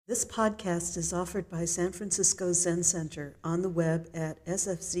This podcast is offered by San Francisco Zen Center on the web at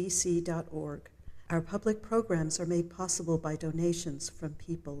sfzc.org. Our public programs are made possible by donations from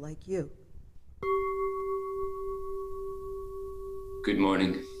people like you. Good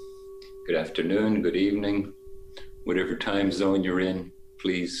morning, good afternoon, good evening, whatever time zone you're in,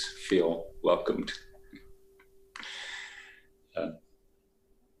 please feel welcomed.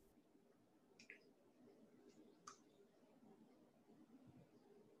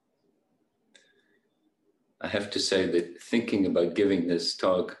 I have to say that thinking about giving this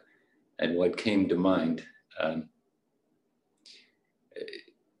talk and what came to mind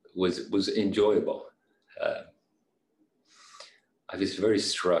was enjoyable. I was very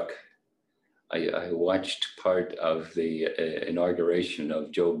struck. I watched part of the inauguration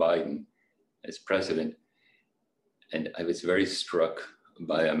of Joe Biden as president, and I was very struck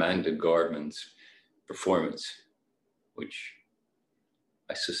by Amanda Gorman's performance, which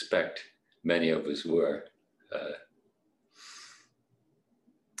I suspect many of us were.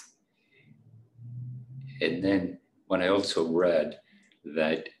 And then when I also read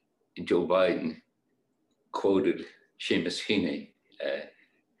that Joe Biden quoted Seamus Heaney,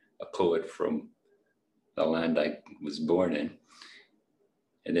 a poet from the land I was born in,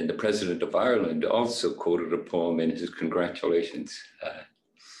 and then the president of Ireland also quoted a poem in his congratulations.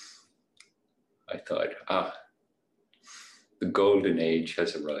 I thought, the golden age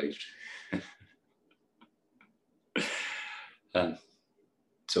has arrived.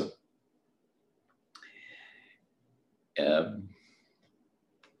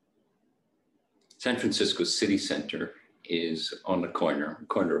 San Francisco City Center is on the corner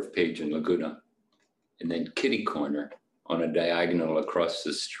of Page and Laguna, and then Kitty Corner on a diagonal across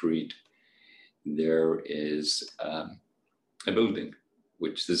the street. There is a building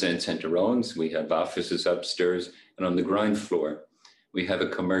which the Zen Center owns. We have offices upstairs, and on the ground floor, we have a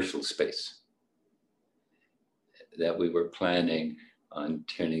commercial space that we were planning on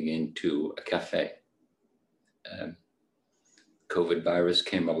turning into a cafe. COVID virus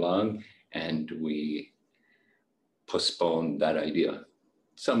came along and we postponed that idea.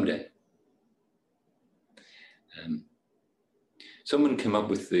 Someday. Someone came up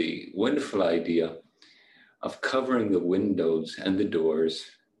with the wonderful idea of covering the windows and the doors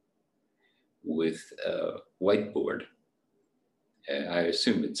with a whiteboard. I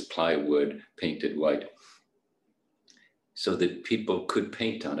assume it's plywood painted white, so that people could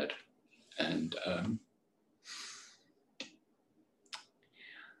paint on it. And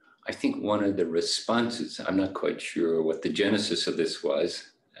I think one of the responses, I'm not quite sure what the genesis of this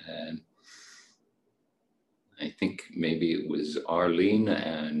was. I think maybe it was Arlene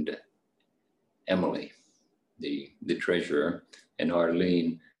and Emily, the treasurer, and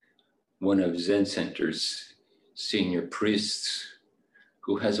Arlene, one of Zen Center's senior priests,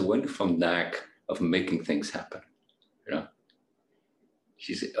 who has a wonderful knack of making things happen. You know,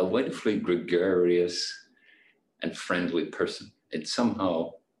 she's a wonderfully gregarious and friendly person, and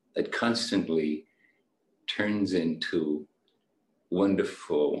somehow that constantly turns into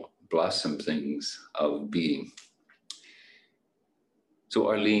wonderful blossomings of being. So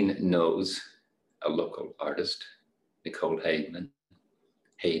Arlene knows a local artist, Nicole Hayden,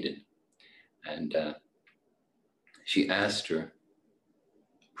 and she asked her,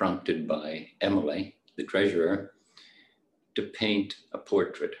 prompted by Emily, the treasurer, to paint a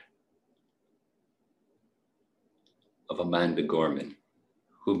portrait of Amanda Gorman,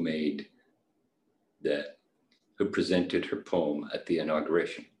 who presented her poem at the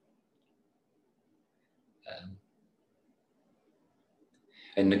inauguration.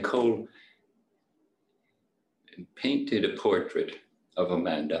 And Nicole painted a portrait of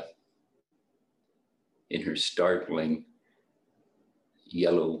Amanda in her startling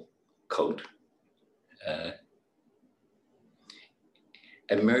yellow coat,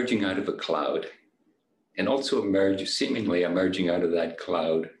 emerging out of a cloud. And also seemingly emerging out of that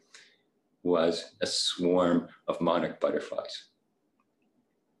cloud was a swarm of monarch butterflies.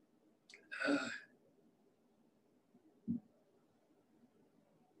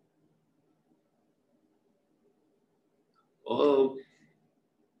 All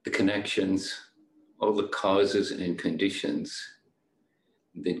the connections, all the causes and conditions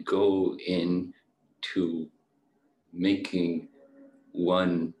that go into making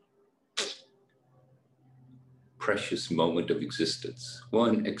one precious moment of existence,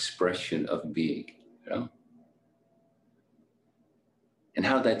 one expression of being, you know? And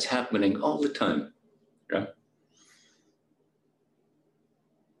how that's happening all the time, you know?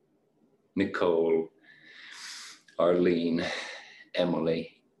 Nicole, Arlene,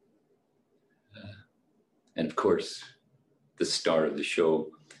 Emily, and of course, the star of the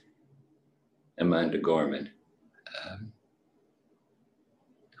show, Amanda Gorman,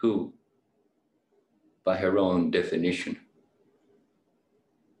 who, by her own definition,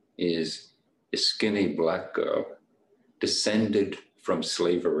 is a skinny Black girl descended from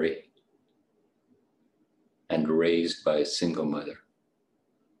slavery and raised by a single mother.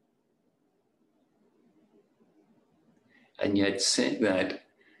 And yet saying that,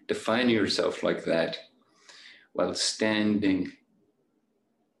 defining yourself like that, while standing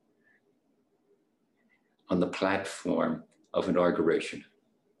on the platform of inauguration,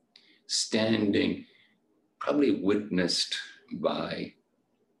 standing probably witnessed by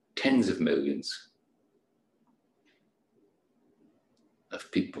tens of millions of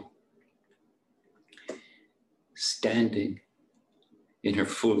people, standing in her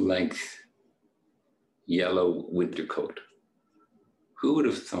full length yellow winter coat. Who would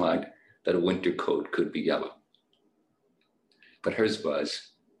have thought that a winter coat could be yellow? But hers was.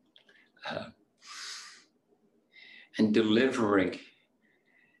 And delivering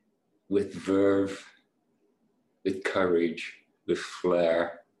with verve, with courage, with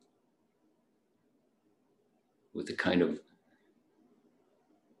flair, with a kind of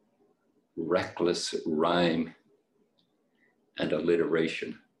reckless rhyme and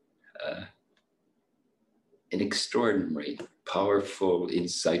alliteration. An extraordinary, powerful,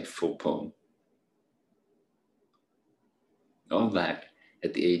 insightful poem. All that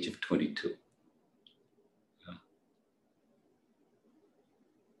at the age of 22.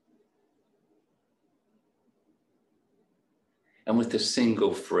 And with a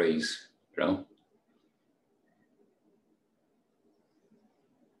single phrase, you know,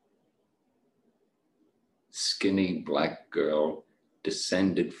 skinny Black girl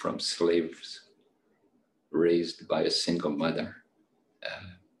descended from slaves, raised by a single mother,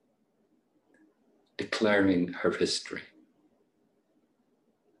 declaring her history,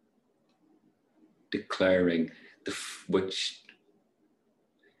 declaring what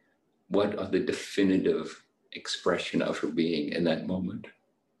are the definitive expression of her being in that moment,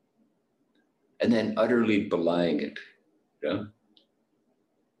 and then utterly belying it, you know?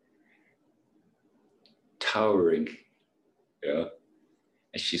 Towering, you know,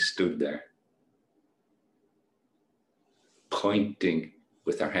 as she stood there, pointing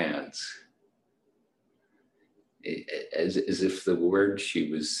with her hands, as if the words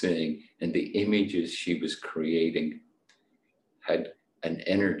she was saying and the images she was creating had an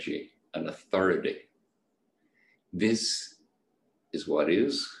energy, an authority. This is what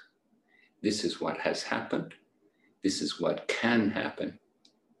is. This is what has happened. This is what can happen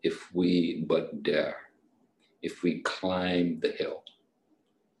if we but dare, if we climb the hill.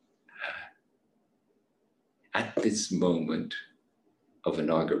 At this moment of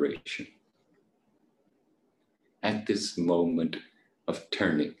inauguration, at this moment of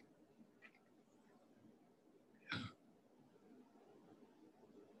turning,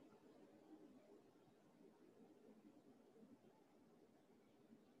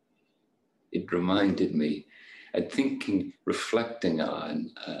 it reminded me, and thinking, reflecting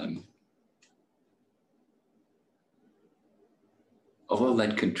on all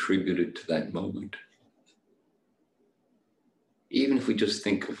that contributed to that moment. Even if we just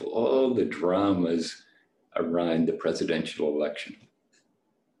think of all the dramas around the presidential election.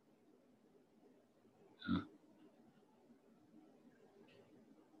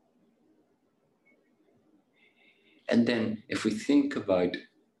 And then if we think about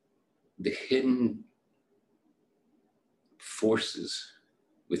the hidden forces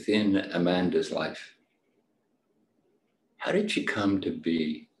within Amanda's life, how did she come to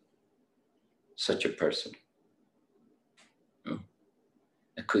be such a person?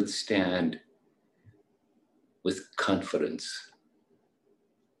 That could stand with confidence,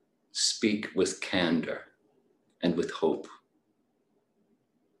 speak with candor and with hope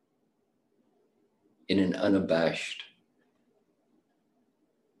in an unabashed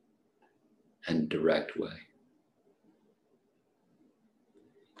and direct way,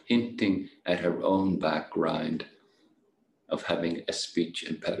 hinting at her own background of having a speech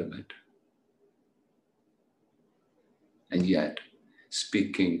impediment, and yet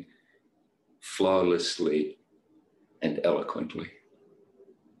speaking flawlessly and eloquently.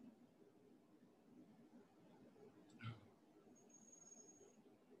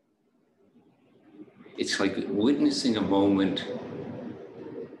 It's like witnessing a moment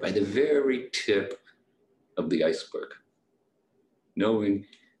by the very tip of the iceberg, knowing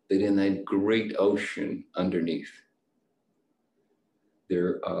that in that great ocean underneath,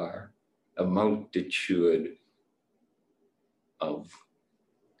 there are a multitude of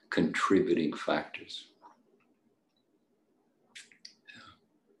contributing factors.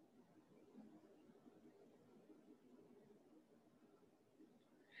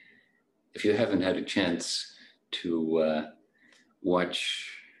 if you haven't had a chance to watch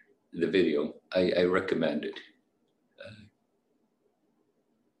the video, I recommend it.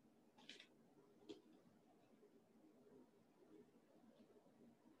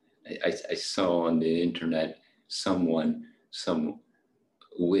 I saw on the internet some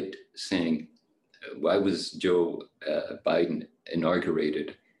wit saying, why was Joe Biden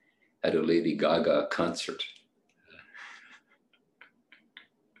inaugurated at a Lady Gaga concert?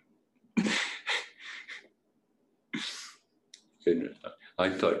 And I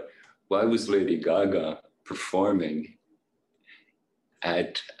thought, why was Lady Gaga performing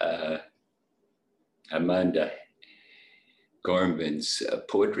at Amanda Gorman's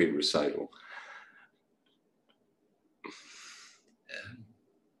poetry recital?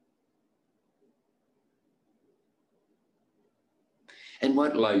 And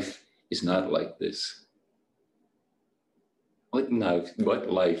what life is not like this? What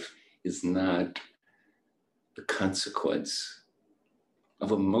life is not the consequence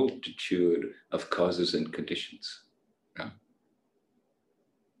of a multitude of causes and conditions? You know?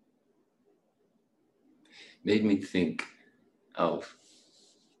 Made me think of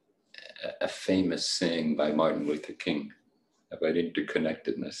a famous saying by Martin Luther King about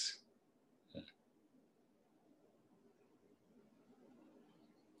interconnectedness.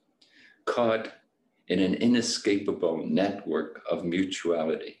 Caught in an inescapable network of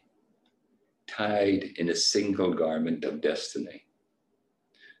mutuality, tied in a single garment of destiny.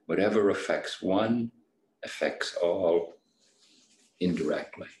 Whatever affects one affects all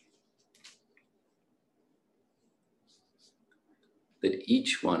indirectly. That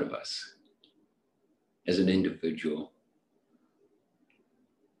each one of us, as an individual,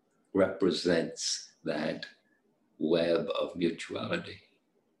 represents that web of mutuality.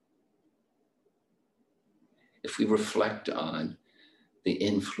 If we reflect on the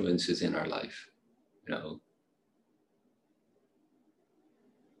influences in our life, you know,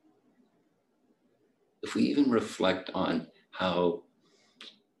 if we even reflect on how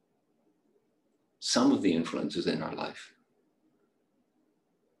some of the influences in our life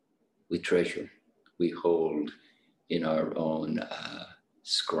we treasure, we hold in our own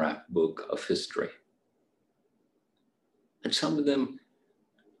scrapbook of history. And some of them,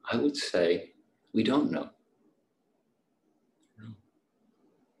 I would say, we don't know.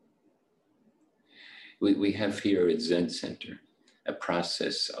 We have here at Zen Center a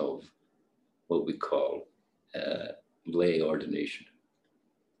process of what we call lay ordination.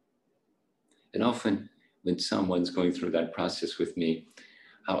 And often when someone's going through that process with me,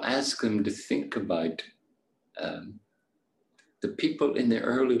 I'll ask them to think about the people in their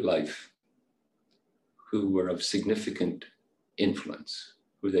early life who were of significant influence,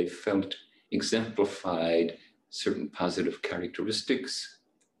 who they felt exemplified certain positive characteristics,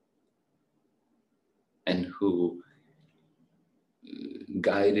 and who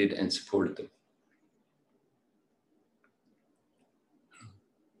guided and supported them.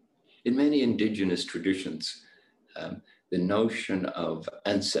 In many indigenous traditions, the notion of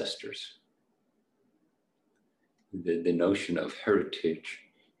ancestors, the notion of heritage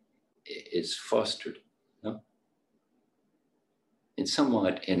is fostered. No? And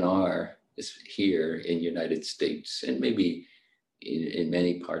somewhat is here in the United States, and maybe in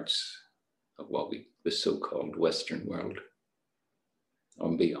many parts of the so-called Western world,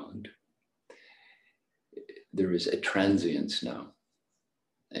 or beyond, there is a transience now.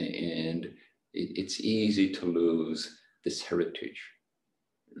 And it's easy to lose this heritage.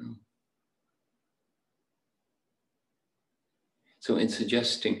 You know? So in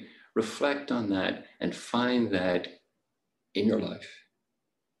suggesting, reflect on that and find that in your life.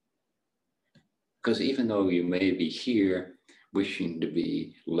 Because even though you may be here wishing to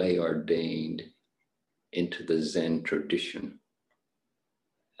be lay ordained into the Zen tradition,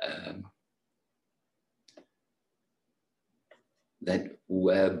 that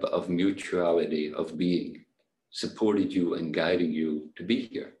web of mutuality of being supported you and guided you to be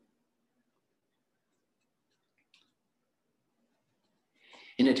here.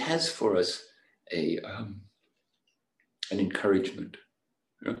 And it has for us an encouragement.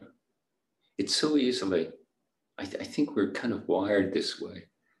 You know? It's so easily, I think we're kind of wired this way,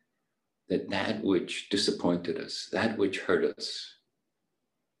 that which disappointed us, that which hurt us,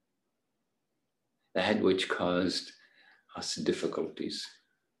 that which caused us difficulties,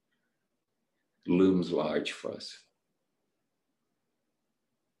 looms large for us.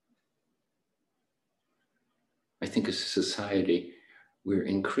 I think as a society, we're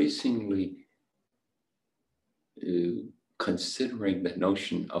increasingly considering the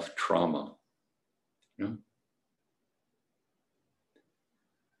notion of trauma. You know?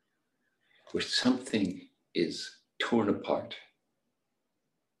 where something is torn apart,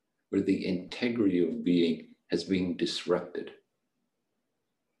 where the integrity of being has been disrupted.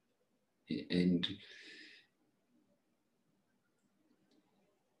 And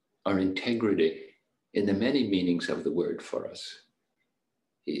our integrity, in the many meanings of the word for us,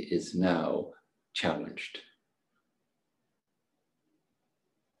 is now challenged.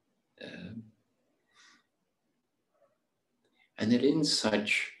 And that in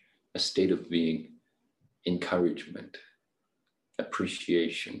such a state of being, encouragement,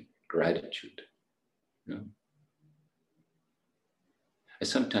 appreciation, gratitude. You know? I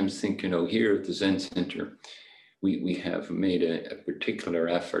sometimes think, here at the Zen Center, we have made a particular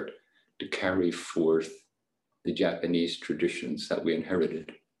effort to carry forth the Japanese traditions that we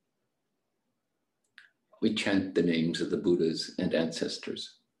inherited. We chant the names of the Buddhas and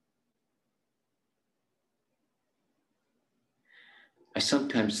ancestors. I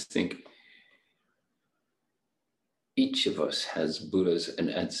sometimes think each of us has Buddhas and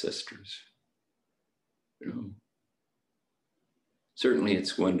ancestors. Certainly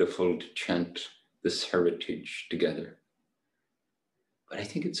it's wonderful to chant this heritage together. But I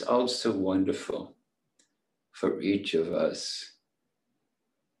think it's also wonderful for each of us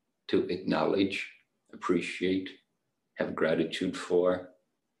to acknowledge, appreciate, have gratitude for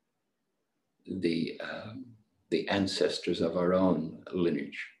the ancestors of our own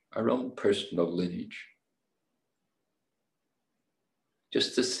lineage, our own personal lineage.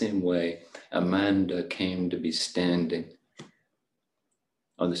 Just the same way Amanda came to be standing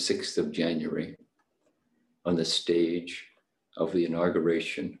on the 6th of January on the stage of the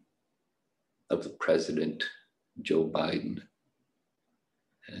inauguration of the President, Joe Biden.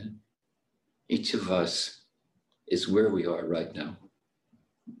 And each of us is where we are right now.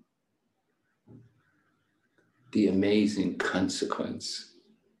 The amazing consequence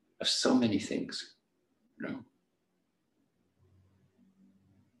of so many things,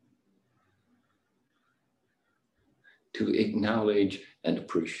 To acknowledge and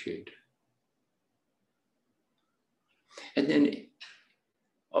appreciate. And then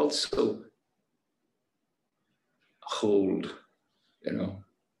also hold,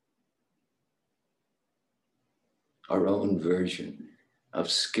 our own version of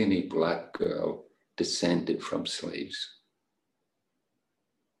skinny black girl descended from slaves.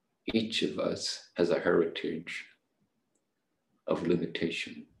 Each of us has a heritage of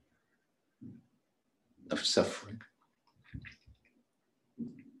limitation, of suffering.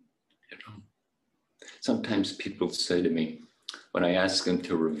 Sometimes people say to me, when I ask them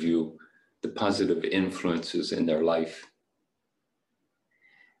to review the positive influences in their life,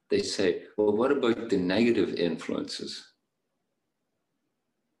 they say, well, what about the negative influences?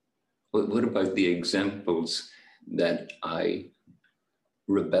 What about the examples that I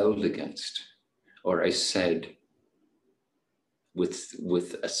rebelled against, or I said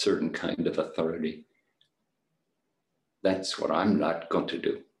with a certain kind of authority? That's what I'm not going to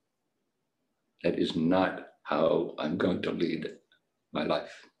do. That is not how I'm going to lead my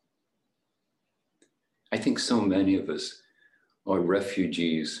life. I think so many of us are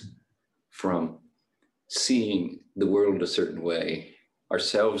refugees from seeing the world a certain way,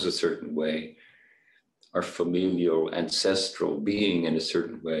 ourselves a certain way, our familial, ancestral being in a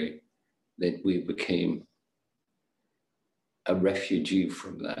certain way, that we became a refugee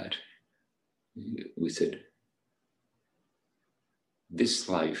from that. We said, this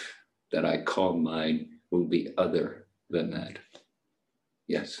life that I call mine will be other than that.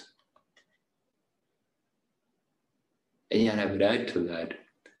 Yes. And yet I would add to that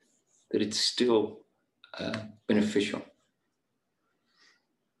it's still beneficial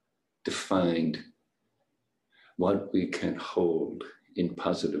to find what we can hold in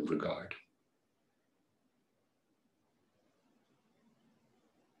positive regard.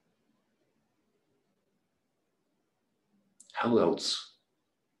 How else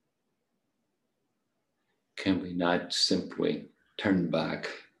can we not simply turn back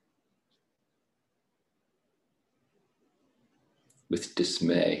with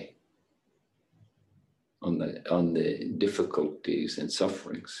dismay on the difficulties and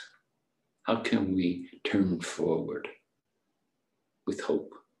sufferings? How can we turn forward with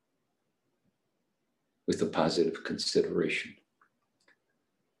hope, with a positive consideration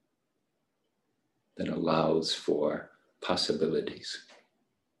that allows for possibilities?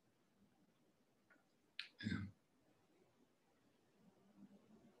 Yeah.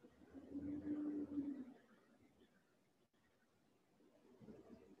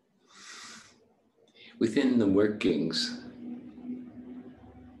 Within the workings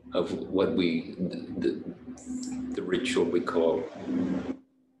of what the ritual we call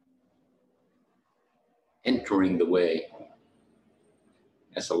entering the way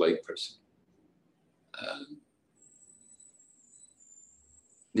as a layperson.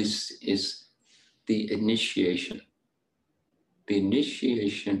 This is the initiation. The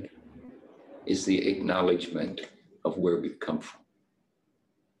initiation is the acknowledgement of where we've come from.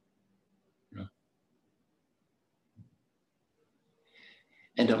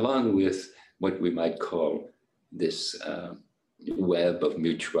 And along with what we might call this web of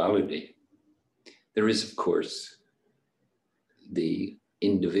mutuality, there is, of course, the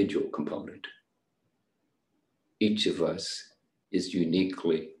individual component. Each of us is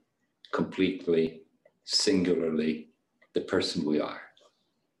uniquely, completely, singularly the person we are.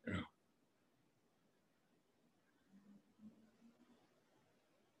 You know?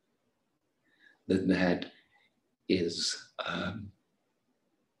 That is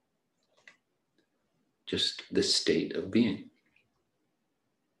just the state of being.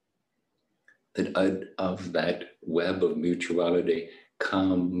 That out of that web of mutuality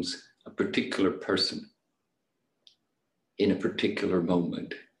comes a particular person in a particular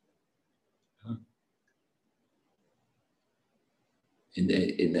moment.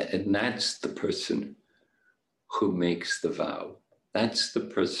 And that's the person who makes the vow. That's the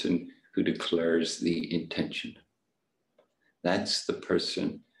person who declares the intention. That's the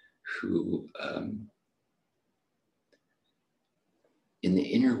person who, in the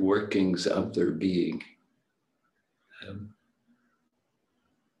inner workings of their being,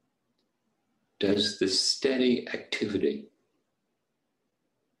 does this steady activity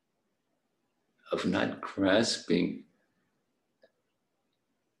of not grasping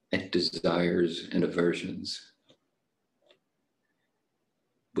at desires and aversions,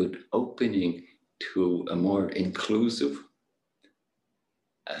 but opening to a more inclusive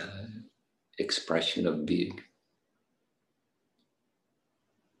expression of being.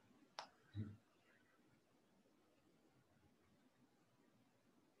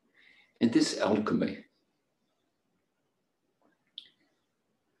 And this alchemy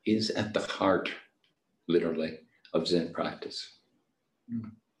is at the heart, literally, of Zen practice.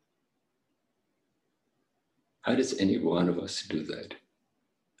 How does any one of us do that?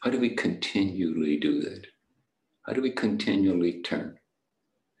 How do we continually do that? How do we continually turn?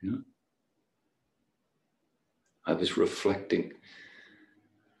 You know? I was reflecting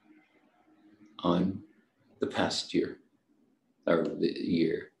on the past year, or the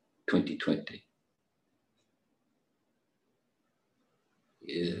year 2020.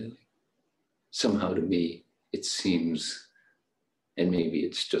 Somehow to me, it seems, and maybe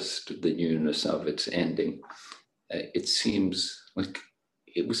it's just the newness of its ending, it seems like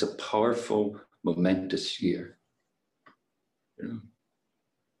it was a powerful, momentous year. You know?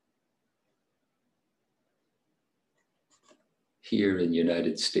 Here in the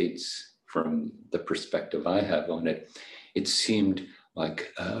United States, from the perspective I have on it, it seemed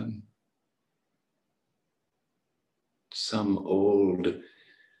like some old,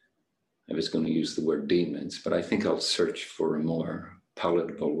 I was going to use the word demons, but I think I'll search for a more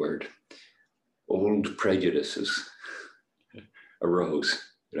palatable word. Old prejudices arose,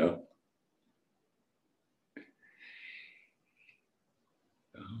 you know.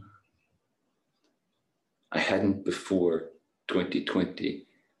 I hadn't before 2020,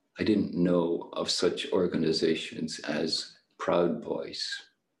 I didn't know of such organizations as Proud Boys,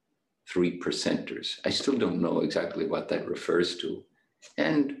 3%ers. I still don't know exactly what that refers to.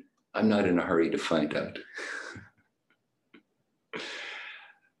 And I'm not in a hurry to find out.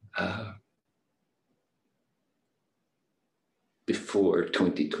 Before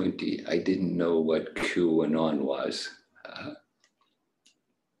 2020, I didn't know what QAnon was.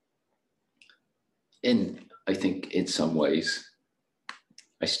 And I think in some ways,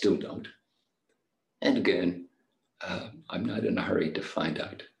 I still don't. And again, I'm not in a hurry to find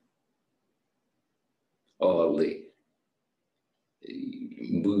out all the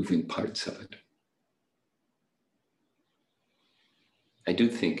moving parts of it. I do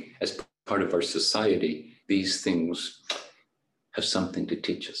think as part of our society, these things have something to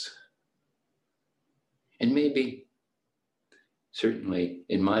teach us. And maybe, certainly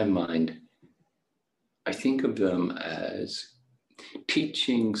in my mind, I think of them as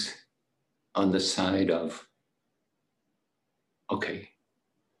teachings on the side of, okay,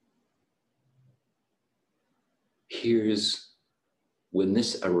 here's when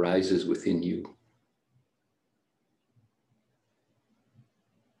this arises within you,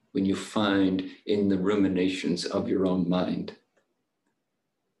 when you find in the ruminations of your own mind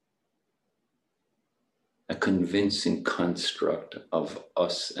a convincing construct of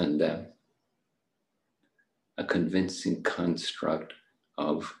us and them, a convincing construct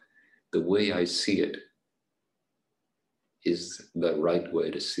of the way I see it is the right way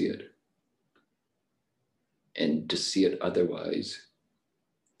to see it. And to see it otherwise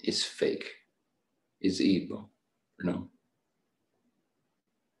is fake, is evil, you know.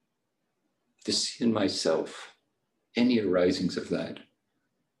 To see in myself any arisings of that,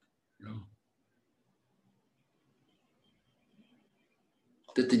 you know.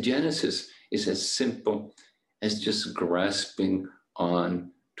 That the genesis is as simple as just grasping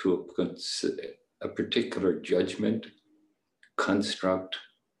on to a particular judgment, construct,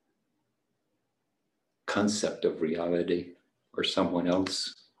 concept of reality or someone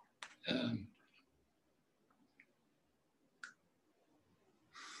else.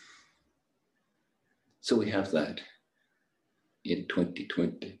 So we have that in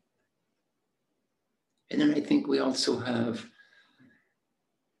 2020. And then I think we also have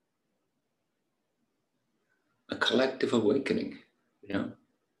a collective awakening, you know.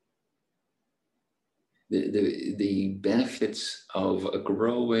 The benefits of a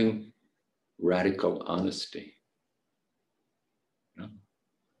growing radical honesty. You know?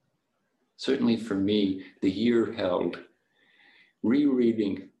 Certainly for me, the year held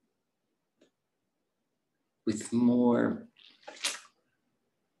rereading with more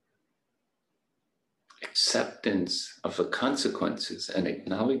acceptance of the consequences and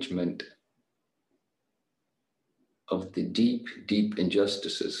acknowledgement of the deep, deep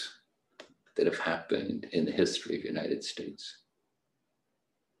injustices that have happened in the history of the United States.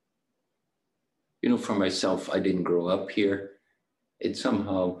 You know, for myself, I didn't grow up here. And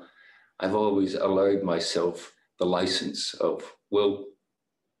somehow I've always allowed myself the license of, well,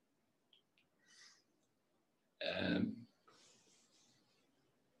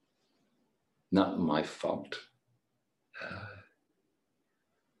 not my fault.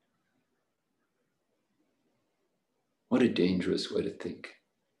 What a dangerous way to think.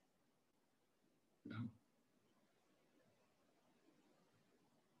 You know?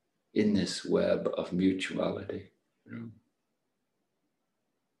 In this web of mutuality, you know?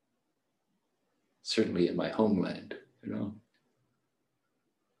 Certainly in my homeland, you know,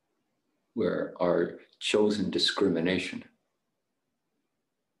 where our chosen discrimination,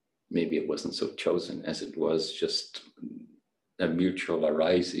 maybe it wasn't so chosen as it was just a mutual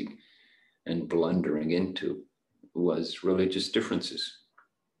arising and blundering into, was religious differences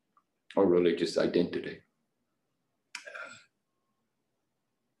or religious identity.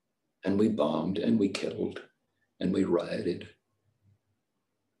 And we bombed and we killed and we rioted.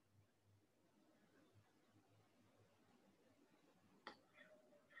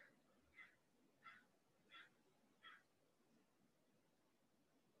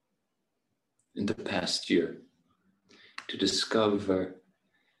 In the past year, to discover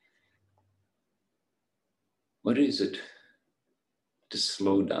what is it to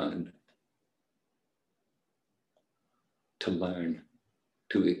slow down, to learn,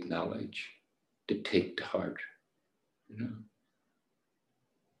 to acknowledge, to take to heart, you know.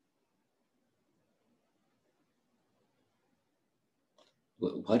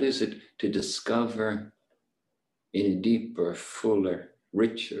 What is it to discover in a deeper, fuller,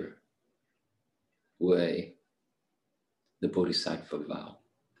 richer way the Bodhisattva vow?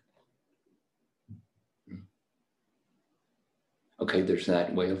 Okay, there's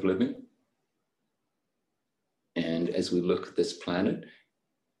that way of living. And as we look at this planet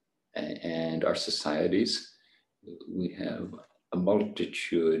and our societies, we have a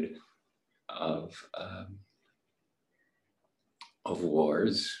multitude of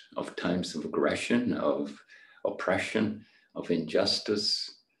wars, of times of aggression, of oppression, of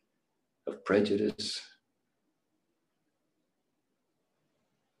injustice, of prejudice.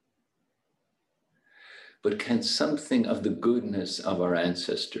 But can something of the goodness of our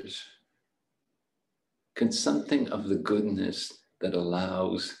ancestors, can something of the goodness that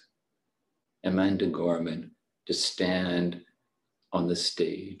allows Amanda Gorman to stand on the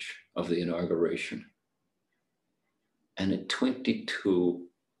stage of the inauguration and at 22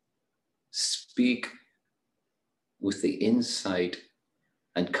 speak with the insight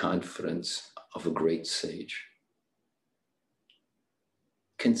and confidence of a great sage?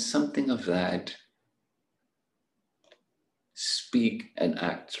 Can something of that speak and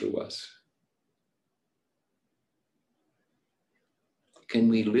act through us? Can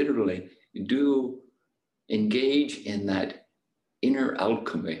we literally engage in that inner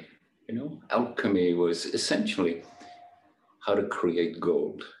alchemy? You know, alchemy was essentially how to create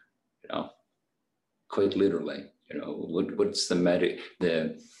gold, you know, quite literally. You know, what's the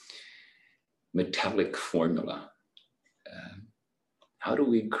metallic formula? How do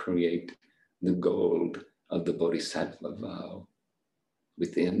we create the gold of the Bodhisattva vow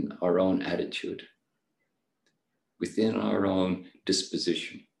within our own attitude? within our own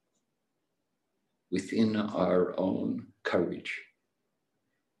disposition, within our own courage,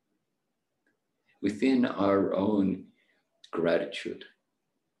 within our own gratitude,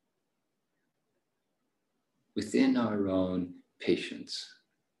 within our own patience,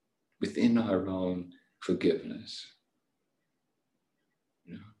 within our own forgiveness.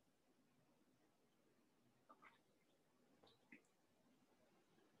 You know?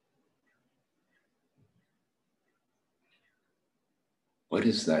 What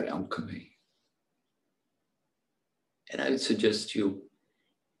is that alchemy? And I would suggest to you,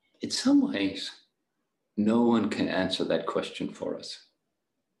 in some ways, no one can answer that question for us.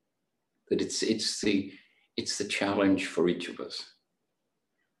 That it's the challenge for each of us.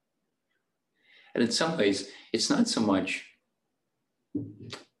 And in some ways, it's not so much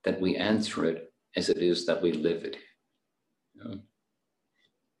that we answer it as it is that we live it. You know?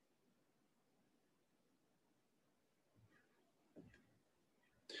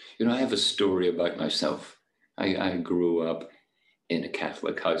 You know, I have a story about myself. I grew up in a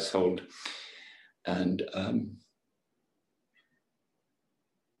Catholic household, and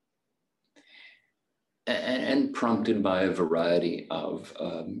prompted by a variety of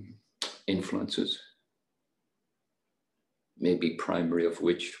influences, maybe primary of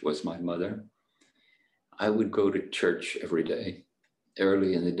which was my mother. I would go to church every day,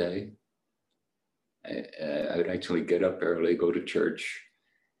 early in the day. I would actually get up early, go to church,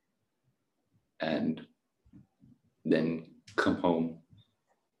 and then come home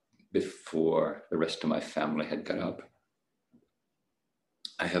before the rest of my family had got up.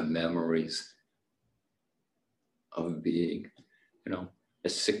 I have memories of being, you know, a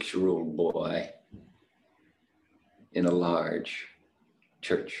 6-year-old boy in a large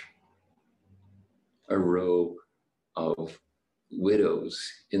church, a row of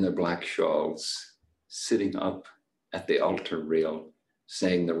widows in their black shawls sitting up at the altar rail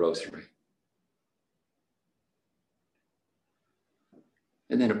saying the rosary.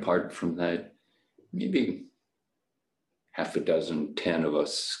 And then apart from that, maybe half a dozen, 10 of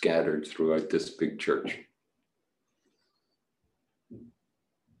us scattered throughout this big church.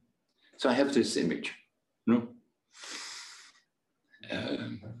 So I have this image, you know?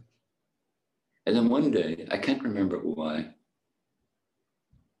 And then one day, I can't remember why,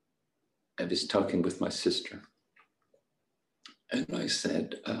 I was talking with my sister, and I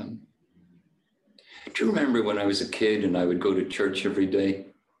said, do you remember when I was a kid and I would go to church every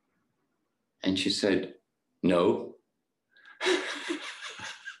day? And she said, no.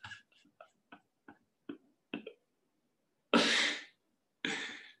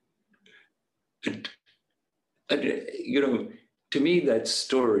 And, you know, to me, that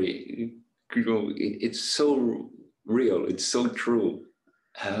story, you know, it's so real, it's so true.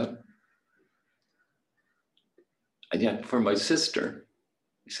 And yet for my sister,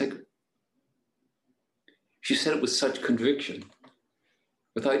 it's like, she said it with such conviction,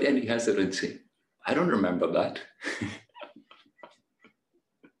 without any hesitancy. I don't remember that.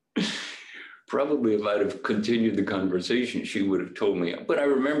 Probably if I'd have continued the conversation, she would have told me, but I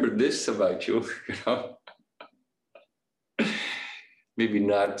remember this about you, you know. Maybe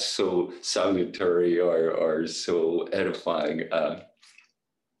not so salutary or so edifying. And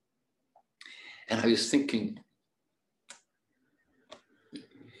I was thinking,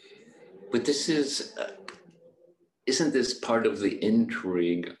 but this is, isn't this part of the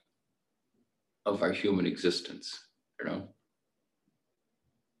intrigue of our human existence, you know?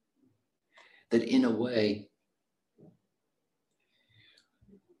 That in a way,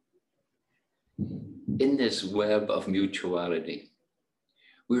 in this web of mutuality,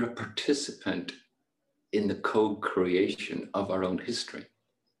 we're a participant in the co-creation of our own history,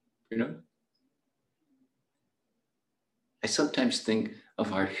 you know? I sometimes think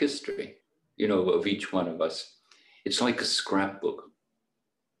of our history, you know, of each one of us. It's like a scrapbook.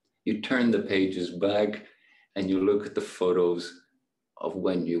 You turn the pages back and you look at the photos of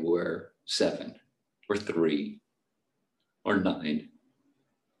when you were 7 or 3 or 9.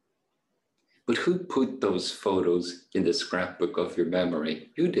 But who put those photos in the scrapbook of your memory?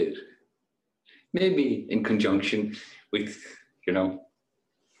 You did. Maybe in conjunction with, you know,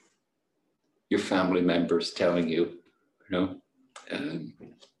 your family members telling you, you know.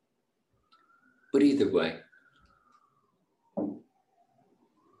 But either way,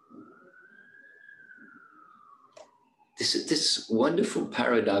 this wonderful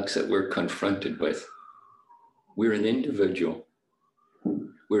paradox that we're confronted with. We're an individual.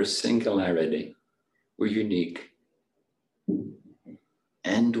 We're a singularity. We're unique.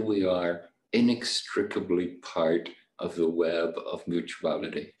 And we are inextricably part of the web of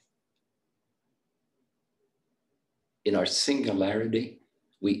mutuality. in our singularity,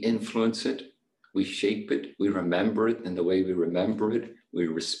 we influence it, we shape it, we remember it, and the way we remember it, we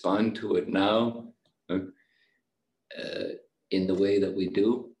respond to it now in the way that we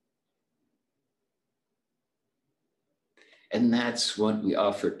do. And that's what we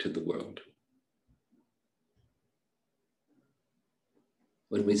offer to the world.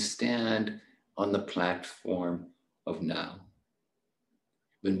 When we stand on the platform of now,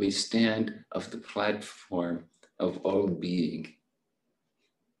 when we stand on the platform of all being,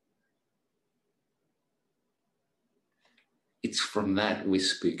 it's from that we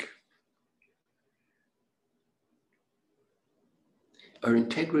speak. Our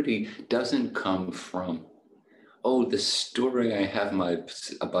integrity doesn't come from, oh, the story I have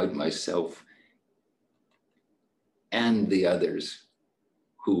about myself and the others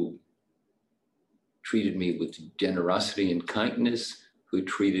who treated me with generosity and kindness, who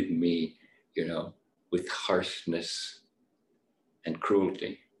treated me, with harshness and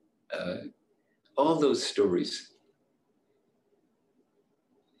cruelty. All those stories.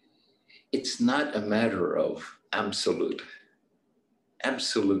 It's not a matter of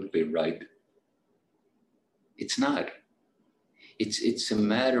absolutely right. It's not. It's a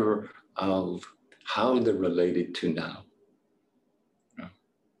matter of how they're related to now.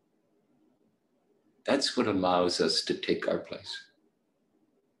 That's what allows us to take our place.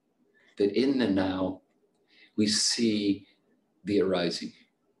 That in the now, we see the arising.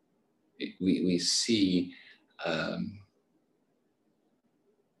 We see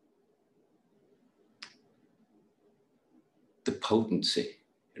the potency,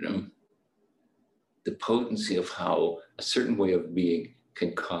 the potency of how a certain way of being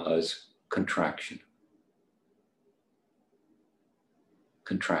can cause contraction.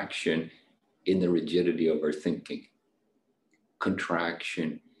 Contraction in the rigidity of our thinking.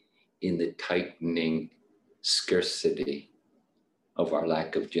 Contraction in the tightening scarcity of our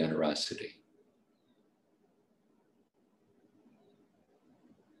lack of generosity.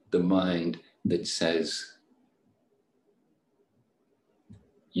 The mind that says,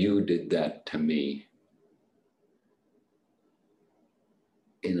 you did that to me,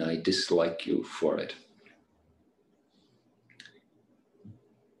 and I dislike you for it.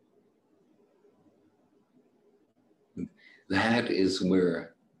 That is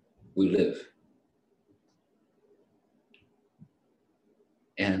where we live.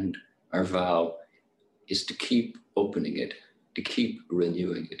 And our vow is to keep opening it, to keep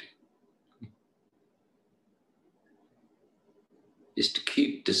renewing it, is to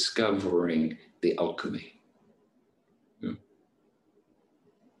keep discovering the alchemy.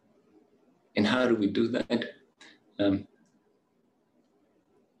 And how do we do that? I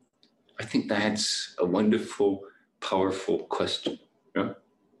think that's a wonderful, powerful question.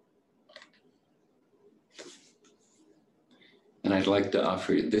 And I'd like to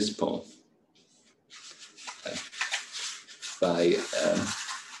offer you this poem by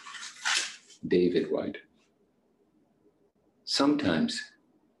David Whyte. Sometimes,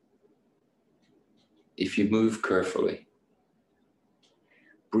 if you move carefully,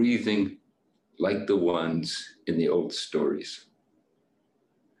 breathing like the ones in the old stories,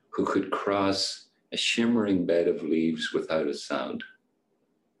 who could cross a shimmering bed of leaves without a sound,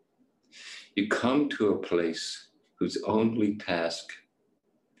 you come to a place whose only task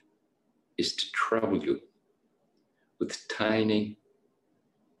is to trouble you with tiny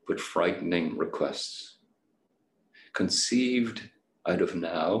but frightening requests, conceived out of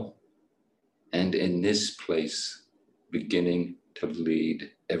now and in this place beginning to lead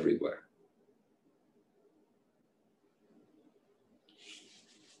everywhere.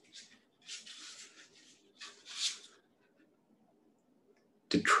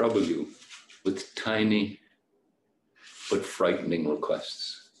 To trouble you with tiny but frightening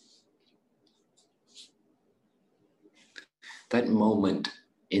requests. That moment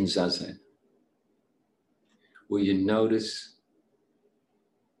in Zazen, where you notice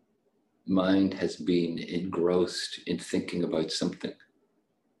mind has been engrossed in thinking about something.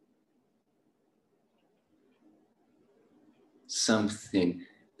 Something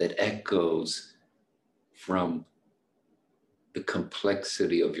that echoes from the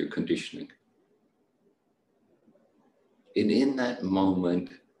complexity of your conditioning. And in that moment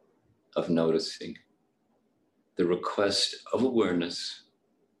of noticing, the request of awareness,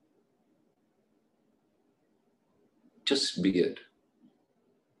 just be it.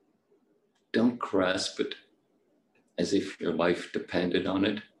 Don't grasp it as if your life depended on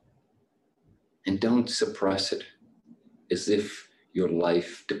it. And don't suppress it as if your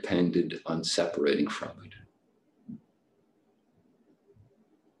life depended on separating from it.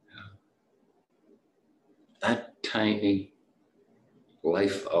 That tiny,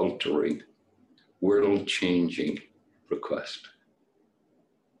 life-altering, world-changing request.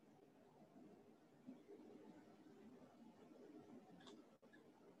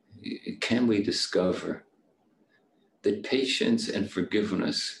 Can we discover that patience and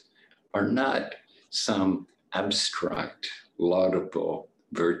forgiveness are not some abstract, laudable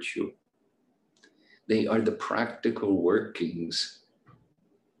virtue? They are the practical workings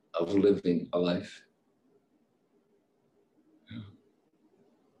of living a life.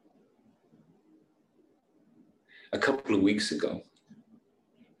 A couple of weeks ago,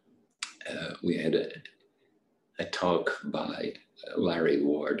 we had a talk by Larry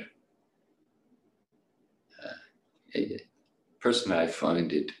Ward, a person I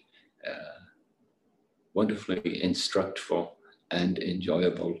find it wonderfully instructful and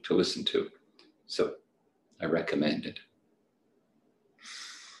enjoyable to listen to. So I recommend it.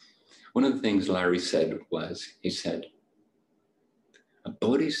 One of the things Larry said was, he said, a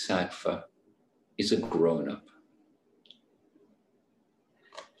bodhisattva is a grown-up.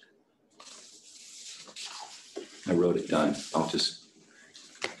 I wrote it down. I'll just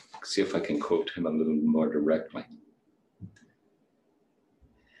see if I can quote him a little more directly.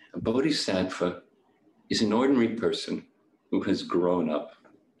 A bodhisattva is an ordinary person who has grown up,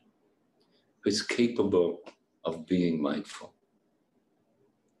 who is capable of being mindful,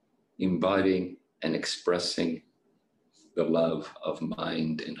 embodying and expressing the love of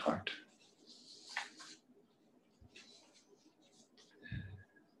mind and heart.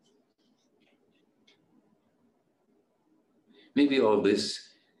 Maybe all this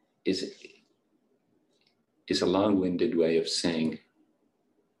is a long-winded way of saying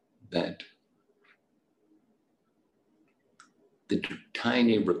that the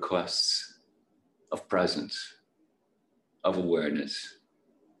tiny requests of presence, of awareness,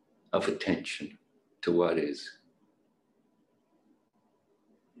 of attention to what is,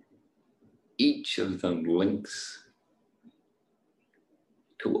 each of them links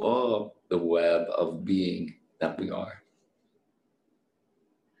to all the web of being that we are.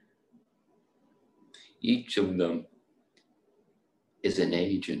 Each of them is an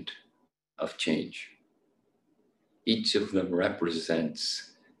agent of change. Each of them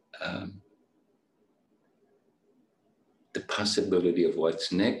represents the possibility of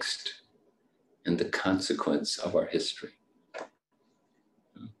what's next and the consequence of our history.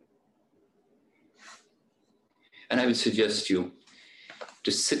 And I would suggest you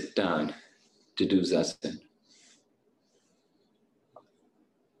to sit down to do Zazen.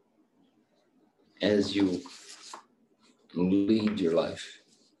 As you lead your life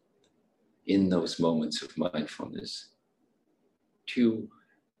in those moments of mindfulness, to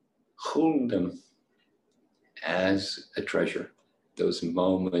hold them as a treasure, those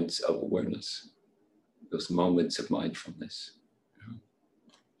moments of awareness, those moments of mindfulness.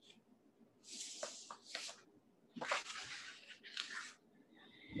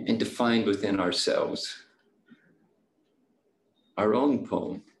 And to find within ourselves our own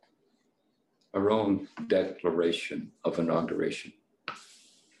poem, our own declaration of inauguration.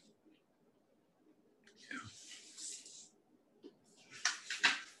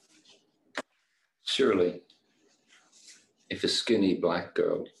 Surely, if a skinny black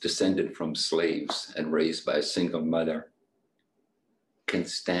girl descended from slaves and raised by a single mother can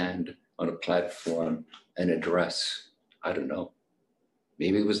stand on a platform and address, I don't know,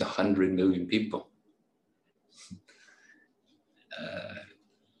 maybe it was 100 million people.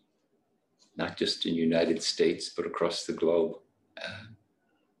 Not just in the United States, but across the globe.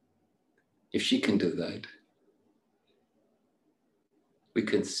 If she can do that, we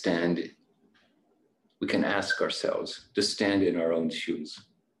can ask ourselves to stand in our own shoes,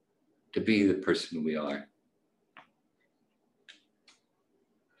 to be the person we are,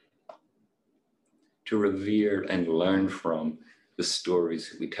 to revere and learn from the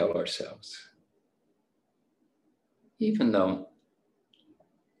stories we tell ourselves. Even though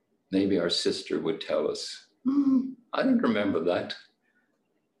maybe our sister would tell us, I don't remember that.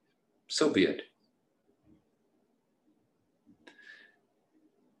 So be it.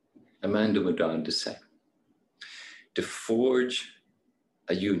 Amanda went on to say, to forge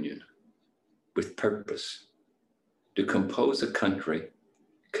a union with purpose, to compose a country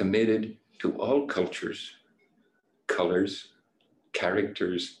committed to all cultures, colors,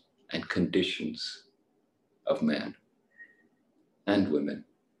 characters, and conditions of man and women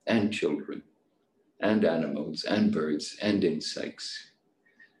and children and animals and birds and insects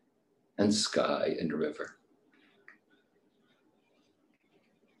and sky and river.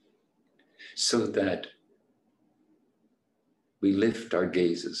 So that we lift our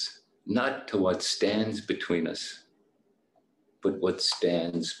gazes not to what stands between us, but what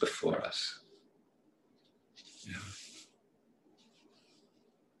stands before us.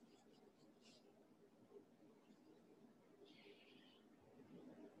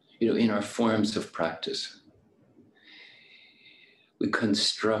 Yeah. In our forms of practice, we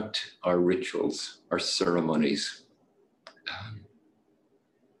construct our rituals, our ceremonies.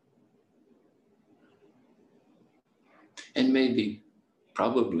 And maybe,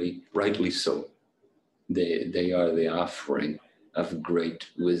 probably, rightly so. They are the offering of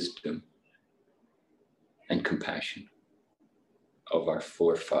great wisdom and compassion of our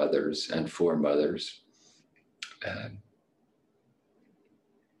forefathers and foremothers.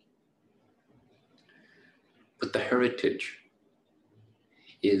 But the heritage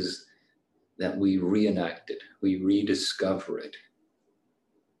is that we reenact it, we rediscover it,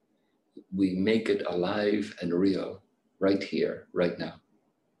 we make it alive and real right here, right now.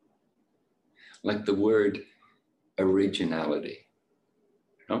 Like the word originality.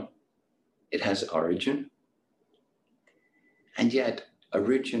 It has origin, and yet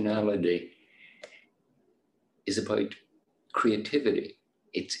originality is about creativity.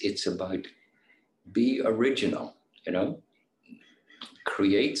 It's about be original,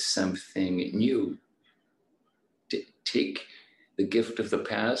 create something new. Take the gift of the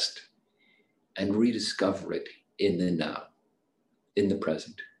past and rediscover it in the now, in the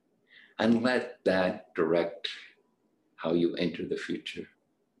present, and let that direct how you enter the future.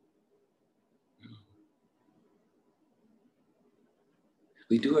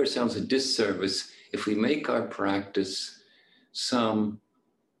 We do ourselves a disservice if we make our practice some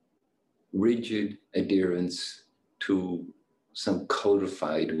rigid adherence to some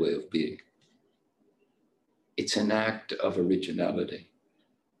codified way of being. It's an act of originality.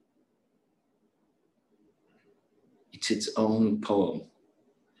 It's its own poem.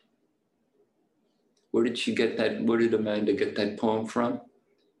 Where did she get that? Where did Amanda get that poem from?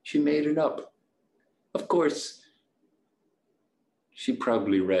 She made it up. Of course, she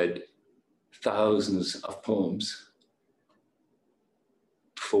probably read thousands of poems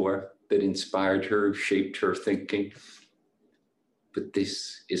before that inspired her, shaped her thinking. But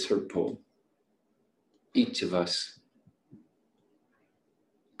this is her poem. Each of us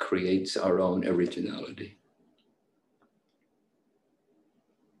creates our own originality.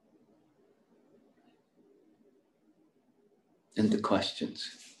 And the questions,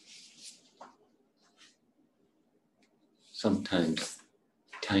 sometimes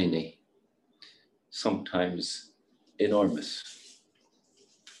tiny, sometimes enormous.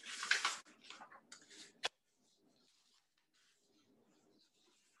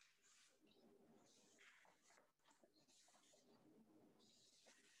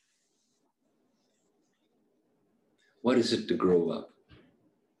 What is it to grow up?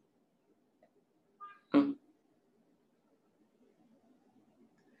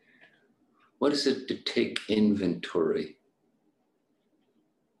 What is it to take inventory?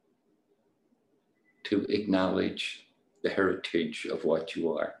 To acknowledge the heritage of what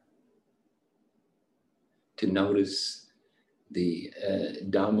you are? To notice the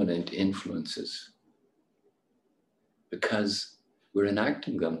dominant influences? Because we're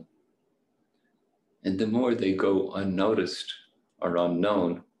enacting them. And the more they go unnoticed or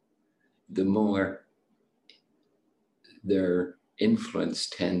unknown, the more their influence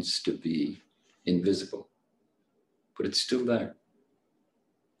tends to be invisible. But it's still there,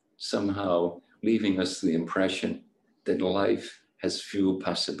 somehow leaving us the impression that life has few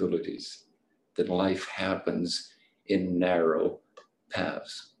possibilities, that life happens in narrow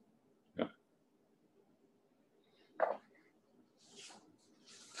paths. Yeah.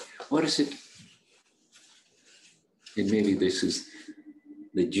 What is it? And maybe this is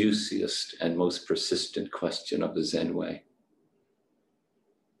the juiciest and most persistent question of the Zen way.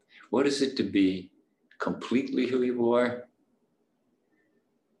 What is it to be completely who you are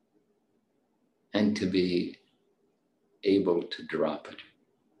and to be able to drop it?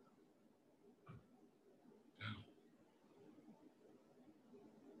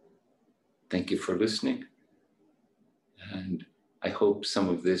 Thank you for listening. And I hope some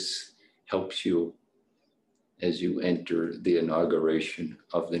of this helps you as you enter the inauguration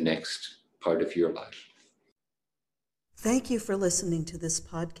of the next part of your life. Thank you for listening to this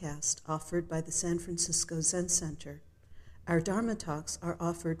podcast offered by the San Francisco Zen Center. Our Dharma talks are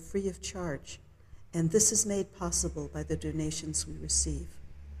offered free of charge, and this is made possible by the donations we receive.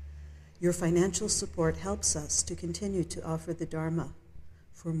 Your financial support helps us to continue to offer the Dharma.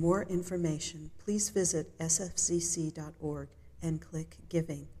 For more information, please visit sfzc.org and click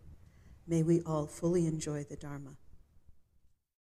Giving. May we all fully enjoy the Dharma.